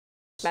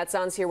Matt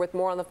Son's here with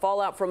more on the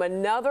fallout from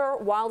another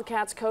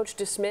Wildcats coach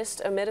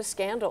dismissed amid a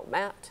scandal.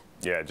 Matt.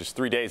 Yeah, just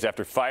 3 days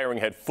after firing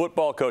head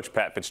football coach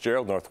Pat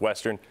Fitzgerald,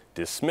 Northwestern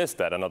dismissed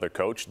that another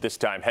coach, this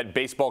time head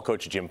baseball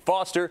coach Jim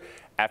Foster,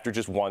 after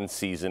just one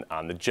season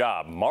on the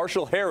job.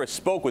 Marshall Harris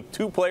spoke with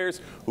two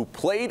players who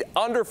played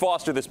under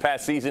Foster this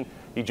past season.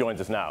 He joins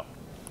us now.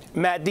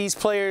 Matt, these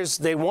players,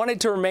 they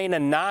wanted to remain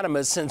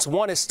anonymous since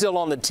one is still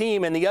on the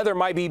team and the other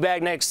might be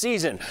back next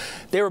season.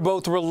 They were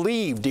both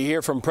relieved to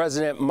hear from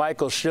President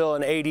Michael Schill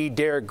and AD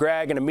Derek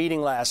Gregg in a meeting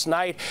last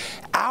night,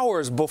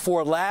 hours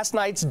before last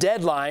night's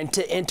deadline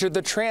to enter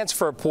the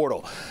transfer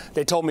portal.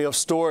 They told me of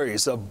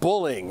stories of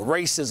bullying,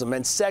 racism,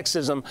 and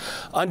sexism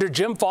under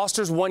Jim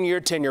Foster's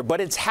one-year tenure,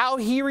 but it's how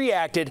he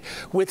reacted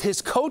with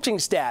his coaching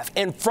staff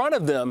in front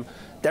of them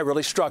that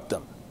really struck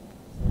them.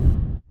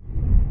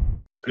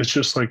 It's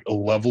just like a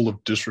level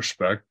of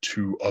disrespect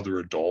to other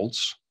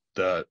adults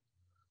that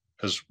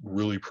has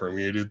really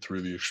permeated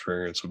through the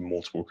experience of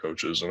multiple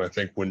coaches. And I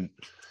think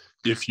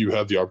if you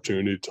have the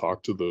opportunity to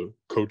talk to the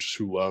coaches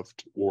who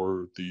left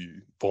or the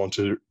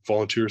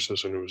volunteer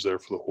assistant who was there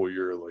for the whole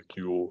year, like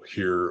you'll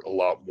hear a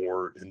lot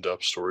more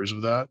in-depth stories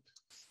of that,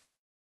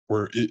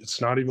 where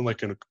it's not even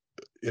like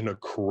in a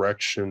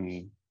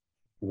correction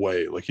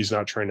way. Like he's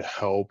not trying to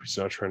help, he's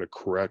not trying to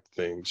correct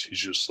things. He's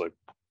just like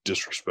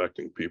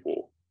disrespecting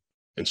people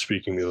and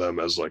speaking to them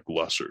as like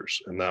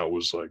lessers. And that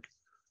was like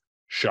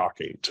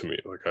shocking to me.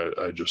 Like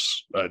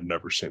I'd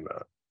never seen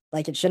that.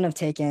 Like it shouldn't have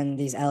taken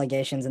these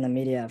allegations in the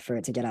media for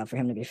it to get out for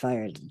him to be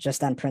fired,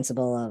 just on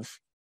principle of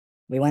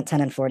we went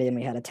 10-40 and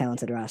we had a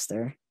talented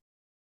roster.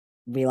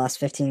 We lost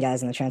 15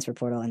 guys in the transfer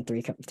portal and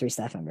three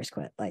staff members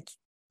quit. Like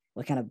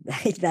what kind of,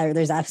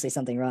 there's absolutely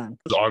something wrong.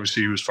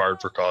 Obviously he was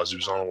fired for cause. He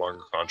was on a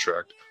longer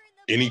contract.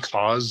 Any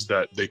cause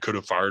that they could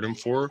have fired him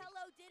for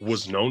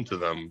was known to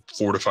them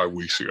 4 to 5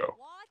 weeks ago.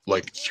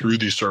 Like through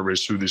these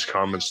surveys, through these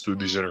comments, through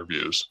these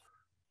interviews.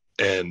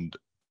 And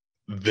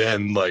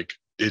then like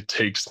it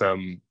takes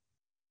them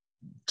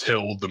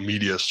till the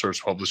media starts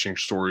publishing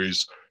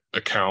stories,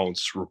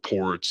 accounts,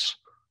 reports,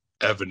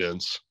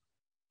 evidence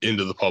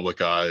into the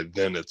public eye.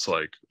 Then it's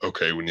like,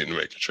 okay, we need to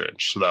make a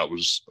change. So that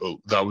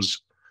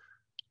was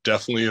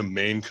definitely a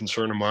main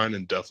concern of mine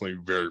and definitely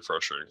very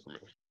frustrating for me.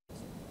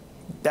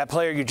 That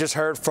player you just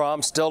heard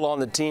from, still on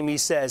the team, he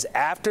says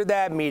after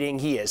that meeting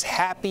he is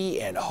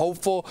happy and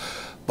hopeful.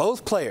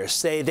 Both players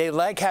say they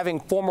like having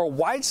former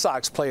White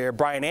Sox player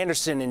Brian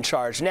Anderson in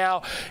charge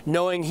now,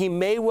 knowing he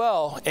may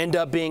well end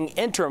up being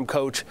interim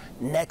coach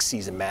next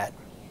season, Matt.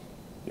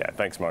 Yeah,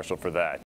 thanks, Marshall, for that.